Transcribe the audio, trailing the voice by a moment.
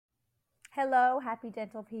Hello, happy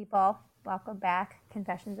dental people. Welcome back.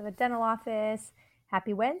 Confessions of a Dental Office.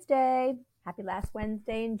 Happy Wednesday. Happy last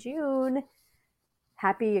Wednesday in June.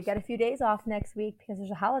 Happy you get a few days off next week because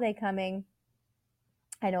there's a holiday coming.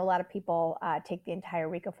 I know a lot of people take the entire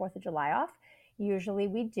week of 4th of July off. Usually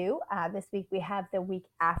we do. This week we have the week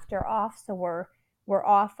after off, so we're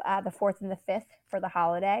off the 4th and the 5th for the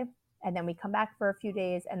holiday, and then we come back for a few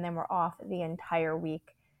days, and then we're off the entire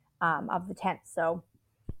week of the 10th. So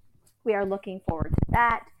we are looking forward to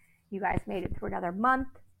that. You guys made it through another month.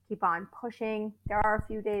 Keep on pushing. There are a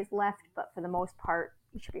few days left, but for the most part,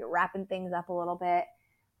 you should be wrapping things up a little bit.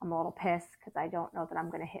 I'm a little pissed because I don't know that I'm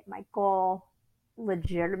going to hit my goal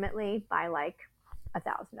legitimately by like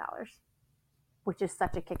 $1,000, which is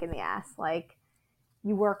such a kick in the ass. Like,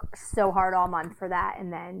 you work so hard all month for that,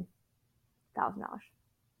 and then $1,000.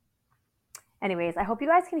 Anyways, I hope you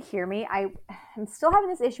guys can hear me. I'm still having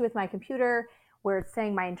this issue with my computer where it's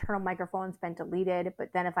saying my internal microphone's been deleted, but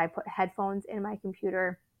then if I put headphones in my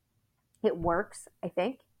computer, it works, I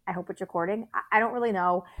think. I hope it's recording. I don't really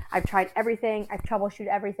know. I've tried everything. I've troubleshooted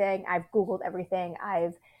everything. I've Googled everything.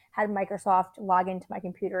 I've had Microsoft log into my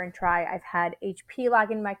computer and try. I've had HP log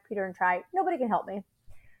into my computer and try. Nobody can help me.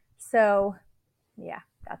 So, yeah,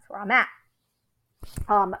 that's where I'm at.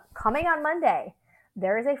 Coming on Monday,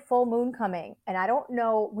 there is a full moon coming, and I don't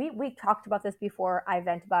know. We talked about this before. I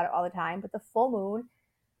vent about it all the time, but the full moon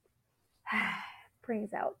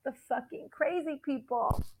brings out the fucking crazy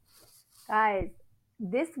people, guys.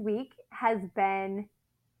 This week has been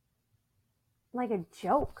like a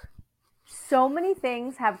joke. So many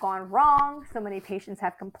things have gone wrong. So many patients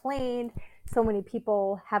have complained. So many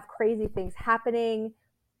people have crazy things happening.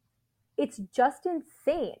 It's just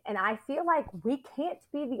insane. And I feel like we can't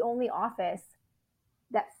be the only office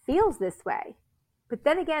that feels this way. But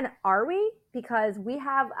then again, are we? Because we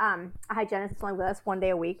have a hygienist only with us one day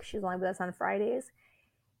a week. She's only with us on Fridays.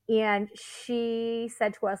 And she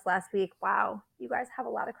said to us last week, wow, you guys have a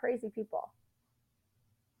lot of crazy people.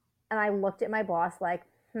 And I looked at my boss like,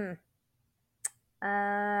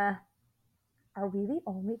 are we the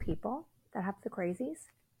only people that have the crazies?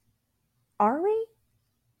 Are we?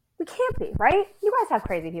 We can't be, right? You guys have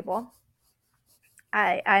crazy people.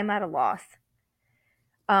 I'm at a loss.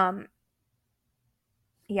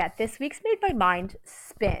 Yeah, this week's made my mind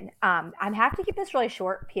spin. I have to keep this really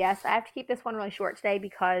short. P.S. I have to keep this one really short today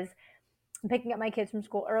because I'm picking up my kids from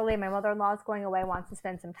school early. My mother-in-law is going away, wants to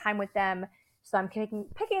spend some time with them. So I'm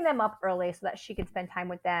picking them up early so that she can spend time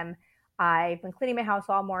with them. I've been cleaning my house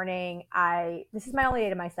all morning. This is my only day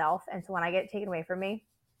to myself. And so when I get it taken away from me,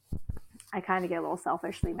 I kind of get a little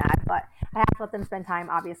selfishly mad, but I have to let them spend time,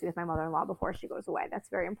 obviously, with my mother-in-law before she goes away. That's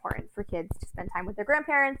very important for kids to spend time with their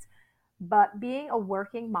grandparents. But being a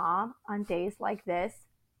working mom on days like this,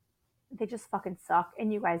 they just fucking suck,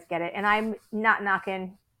 and you guys get it. And I'm not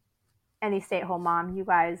knocking any stay-at-home mom. You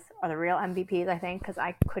guys are the real MVPs, I think, because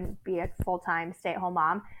I couldn't be a full-time stay-at-home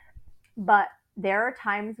mom. But there are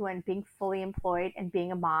times when being fully employed and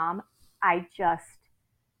being a mom,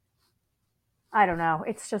 I don't know.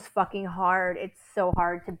 It's just fucking hard. It's so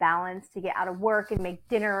hard to balance, to get out of work and make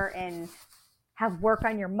dinner and have work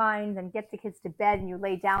on your mind and get the kids to bed, and you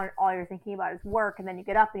lay down and all you're thinking about is work, and then you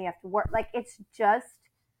get up and you have to work. Like, it's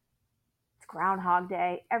Groundhog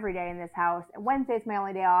Day every day in this house. And Wednesday's my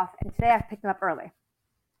only day off, and today I have to pick them up early.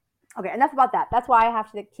 Okay, enough about that. That's why I have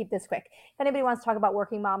to keep this quick. If anybody wants to talk about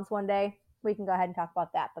working moms one day, we can go ahead and talk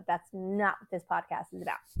about that, but that's not what this podcast is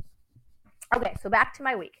about. Okay, so back to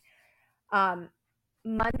my week.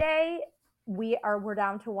 Monday, we're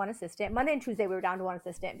down to one assistant. Monday and Tuesday, we were down to one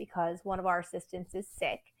assistant because one of our assistants is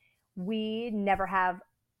sick. We never have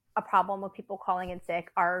a problem with people calling in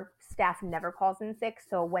sick. Our staff never calls in sick.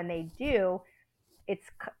 So when they do, it's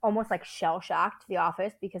almost like shell shock to the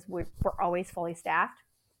office because we're always fully staffed.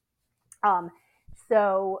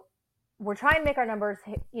 So we're trying to make our numbers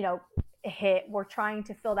hit. We're trying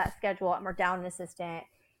to fill that schedule, and we're down an assistant.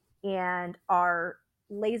 And our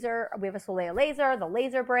laser, we have a Soleil laser, the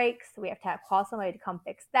laser breaks, so we have to call somebody to come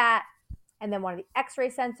fix that. And then one of the x-ray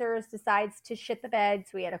sensors decides to shit the bed,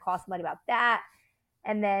 so we had to call somebody about that.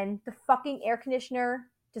 And then the fucking air conditioner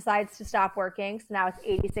decides to stop working, so now it's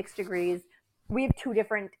 86 degrees. We have two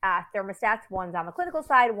different thermostats. One's on the clinical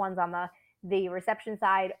side, one's on the reception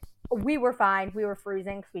side. We were fine. We were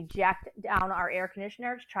freezing because we jacked down our air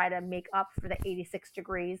conditioner to try to make up for the 86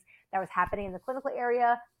 degrees that was happening in the clinical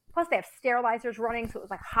area. Plus, they have sterilizers running, so it was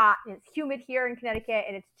like hot, and it's humid here in Connecticut,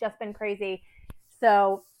 and it's just been crazy.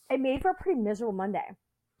 So it made for a pretty miserable Monday.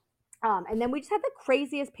 And then we just had the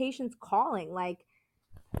craziest patients calling, like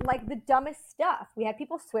the dumbest stuff. We had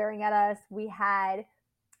people swearing at us. We had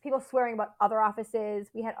people swearing about other offices.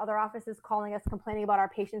 We had other offices calling us, complaining about our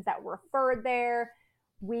patients that were referred there.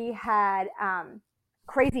 We had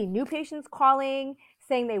crazy new patients calling,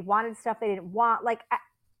 saying they wanted stuff they didn't want. Like,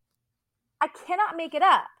 I cannot make it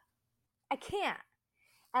up. I can't.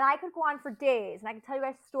 And I could go on for days, and I could tell you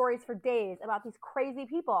guys stories for days about these crazy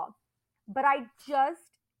people. But I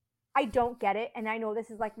don't get it. And I know this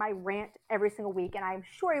is like my rant every single week, and I'm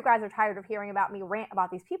sure you guys are tired of hearing about me rant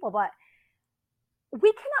about these people, but we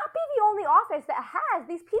cannot be the only office that has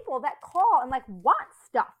these people that call and like want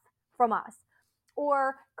stuff from us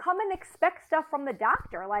or come and expect stuff from the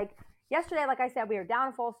doctor. Like yesterday, like I said, we were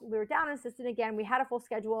down in assistant again. We had a full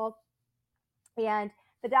schedule, and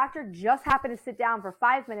the doctor just happened to sit down for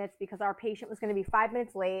 5 minutes because our patient was going to be 5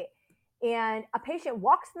 minutes late. And a patient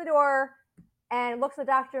walks in the door and looks at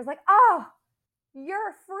the doctor and is like, "Oh,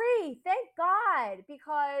 you're free. Thank God,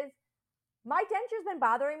 because my denture's been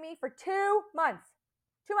bothering me for 2 months.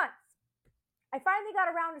 2 months. I finally got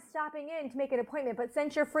around to stopping in to make an appointment, but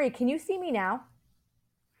since you're free, can you see me now?"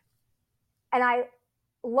 And I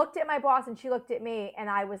looked at my boss and she looked at me, and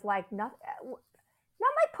I was like, not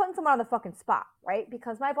like putting someone on the fucking spot, right?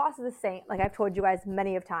 Because my boss is a saint, like I've told you guys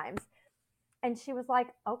many of times. And she was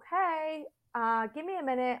like, "Okay, give me a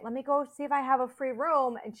minute. Let me go see if I have a free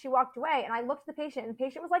room." And she walked away, and I looked at the patient, and the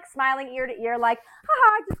patient was like smiling ear to ear, like,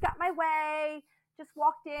 "Haha, I just got my way. Just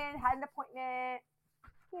walked in, had an appointment,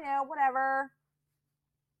 whatever."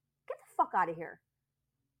 Get the fuck out of here.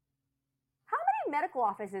 How many medical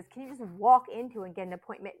offices can you just walk into and get an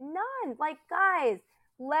appointment? None. Like, guys,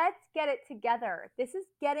 let's get it together. This is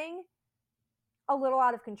getting a little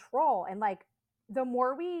out of control. And like, the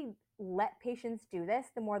more we let patients do this,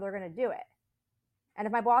 the more they're going to do it. And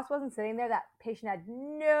if my boss wasn't sitting there, that patient had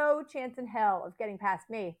no chance in hell of getting past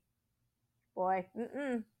me. Boy,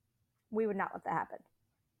 we would not let that happen.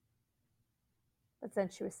 But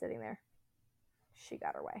since she was sitting there, she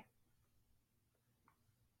got her way.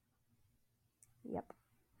 Yep,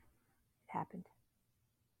 it happened.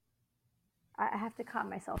 I have to calm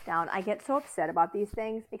myself down. I get so upset about these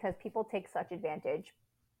things because people take such advantage.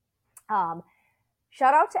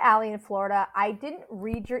 Shout out to Allie in Florida. I didn't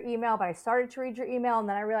read your email, but I started to read your email, and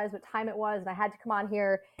then I realized what time it was, and I had to come on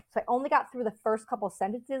here. So I only got through the first couple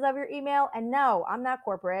sentences of your email. And no, I'm not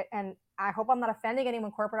corporate, and I hope I'm not offending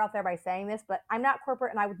anyone corporate out there by saying this, but I'm not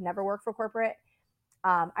corporate, and I would never work for corporate.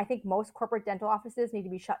 I think most corporate dental offices need to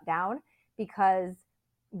be shut down because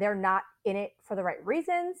they're not in it for the right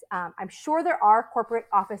reasons. I'm sure there are corporate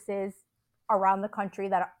offices around the country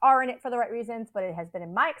that are in it for the right reasons, but it has been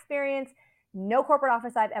in my experience, no corporate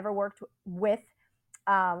office I've ever worked with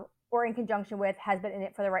or in conjunction with has been in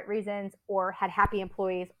it for the right reasons or had happy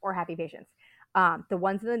employees or happy patients. The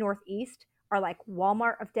ones in the Northeast are like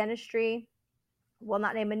Walmart of dentistry. Will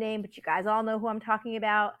not name a name, but you guys all know who I'm talking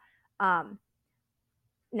about.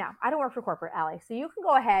 No, I don't work for corporate, Allie. So you can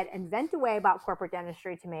go ahead and vent away about corporate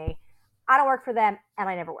dentistry to me. I don't work for them, and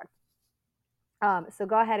I never would. So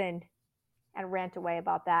go ahead and rant away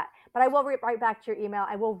about that. But I will right back to your email.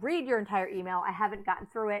 I will read your entire email. I haven't gotten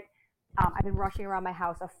through it. I've been rushing around my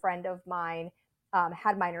house. A friend of mine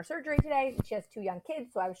had minor surgery today. She has 2 young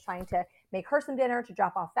kids, so I was trying to make her some dinner to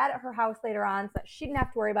drop off that at her house later on so that she didn't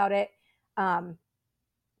have to worry about it.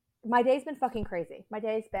 My day's been fucking crazy. My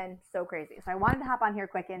day's been so crazy. So I wanted to hop on here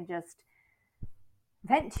quick and just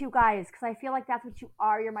vent to you guys because I feel like that's what you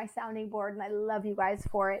are. You're my sounding board, and I love you guys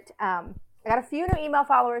for it. I got a few new email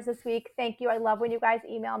followers this week. Thank you. I love when you guys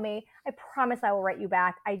email me. I promise I will write you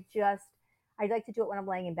back. I'd like to do it when I'm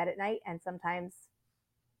laying in bed at night, and sometimes,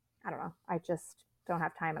 I don't know, I just don't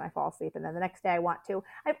have time and I fall asleep, and then the next day I want to.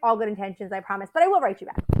 I have all good intentions, I promise, but I will write you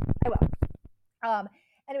back. I will.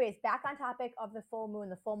 Anyways, back on topic of the full moon.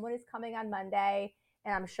 The full moon is coming on Monday,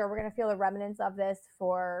 and I'm sure we're going to feel the remnants of this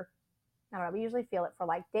for, I don't know, we usually feel it for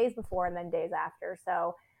like days before and then days after.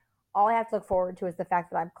 So all I have to look forward to is the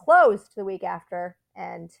fact that I'm closed the week after,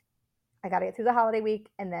 and I got to get through the holiday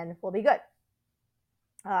week, and then we'll be good.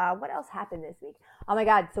 What else happened this week? Oh my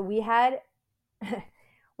God. So we had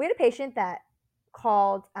a patient that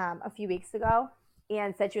called a few weeks ago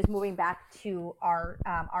and said she was moving back to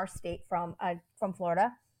our state from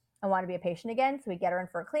Florida and wanted to be a patient again. So we get her in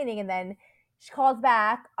for a cleaning, and then she calls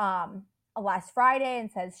back last Friday and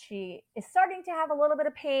says she is starting to have a little bit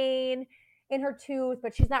of pain in her tooth,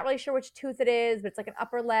 but she's not really sure which tooth it is, but it's like an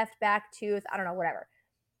upper left back tooth. I don't know, whatever.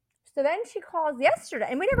 So then she calls yesterday,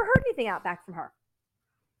 and we never heard anything back from her.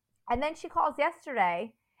 And then she calls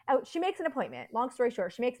yesterday. Oh, she makes an appointment. Long story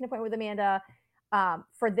short, she makes an appointment with Amanda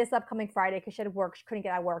for this upcoming Friday because she had to work. She couldn't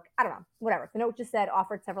get out of work. I don't know, whatever. The note just said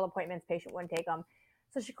offered several appointments. Patient wouldn't take them.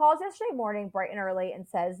 So she calls yesterday morning, bright and early, and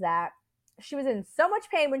says that she was in so much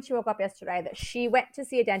pain when she woke up yesterday that she went to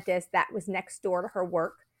see a dentist that was next door to her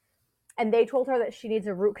work. And they told her that she needs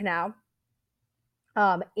a root canal.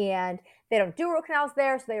 And they don't do root canals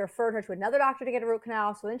there, so they referred her to another doctor to get a root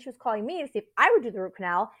canal. So then she was calling me to see if I would do the root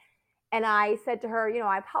canal. And I said to her,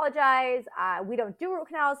 I apologize. We don't do root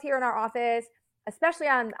canals here in our office, especially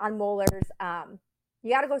on molars.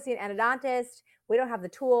 You got to go see an endodontist. We don't have the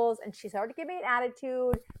tools. And she started to give me an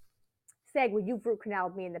attitude, saying, well, you've root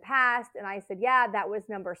canaled me in the past. And I said, yeah, that was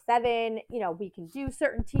number 7. We can do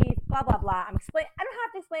certain teeth, blah, blah, blah. I don't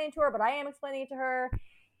have to explain it to her, but I am explaining it to her.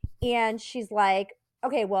 And she's like,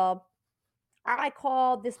 okay, well, I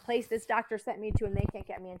called this place this doctor sent me to, and they can't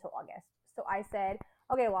get me until August. So I said,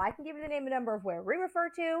 okay, well, I can give you the name and number of where we refer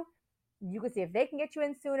to. You can see if they can get you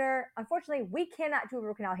in sooner. Unfortunately, we cannot do a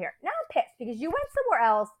root canal here. Now I'm pissed because you went somewhere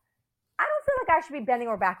else. I don't feel like I should be bending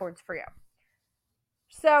over backwards for you.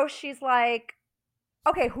 So she's like,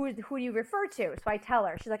 okay, who do you refer to? So I tell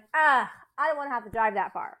her. She's like, I don't want to have to drive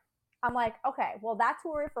that far. I'm like, okay, well, that's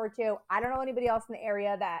who we refer to. I don't know anybody else in the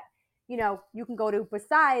area that, you can go to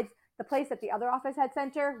besides the place at the other office head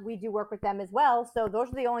center. We do work with them as well. So those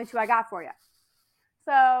are the only 2 I got for you.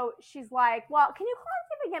 So she's like, well, can you call and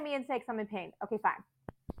see if they get me in today because I'm in pain? Okay, fine.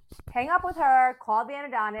 Hang up with her, call the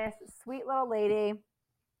endodontist, sweet little lady,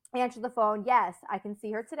 answer the phone. Yes, I can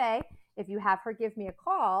see her today. If you have her give me a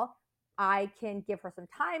call, I can give her some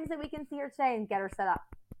times that we can see her today and get her set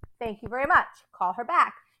up. Thank you very much. Call her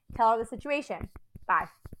back. Tell her the situation. Bye.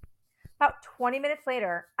 About 20 minutes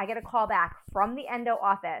later, I get a call back from the endo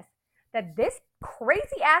office that this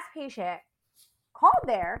crazy ass patient called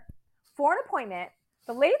there for an appointment.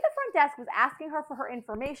 The lady at the front desk was asking her for her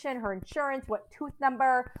information, her insurance, what tooth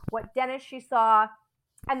number, what dentist she saw.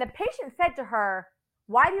 And the patient said to her,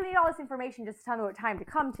 why do you need all this information just to tell me what time to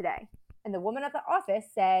come today? And the woman at the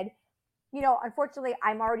office said, unfortunately,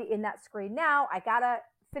 I'm already in that screen now. I got to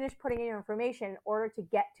finish putting in your information in order to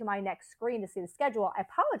get to my next screen to see the schedule. I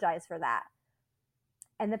apologize for that.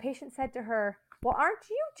 And the patient said to her, well, aren't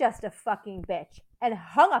you just a fucking bitch? And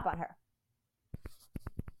hung up on her.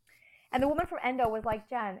 And the woman from endo was like,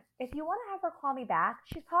 Jen, if you want to have her call me back,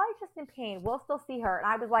 she's probably just in pain. We'll still see her. And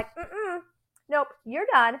I was like, nope, you're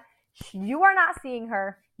done. You are not seeing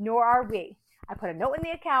her, nor are we. I put a note in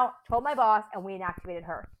the account, told my boss, and we inactivated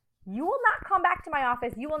her. You will not come back to my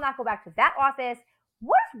office. You will not go back to that office.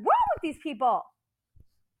 What's wrong with these people?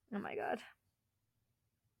 Oh my God.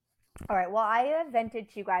 All right, well, I have vented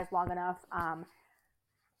to you guys long enough.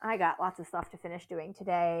 I got lots of stuff to finish doing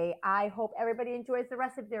today. I hope everybody enjoys the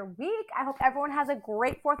rest of their week. I hope everyone has a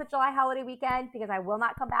great 4th of July holiday weekend because I will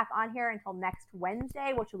not come back on here until next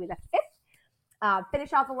Wednesday, which will be the 5th.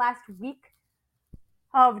 Finish out the last week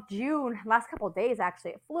of June, last couple of days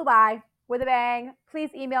actually. It flew by with a bang. Please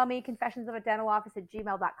email me,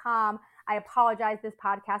 confessionsofadentaloffice@gmail.com. I apologize. This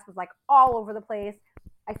podcast was like all over the place.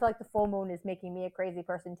 I feel like the full moon is making me a crazy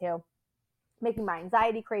person too. Making my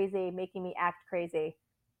anxiety crazy, making me act crazy.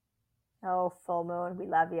 Oh, full moon, we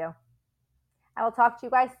love you. I will talk to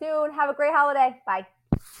you guys soon. Have a great holiday. Bye.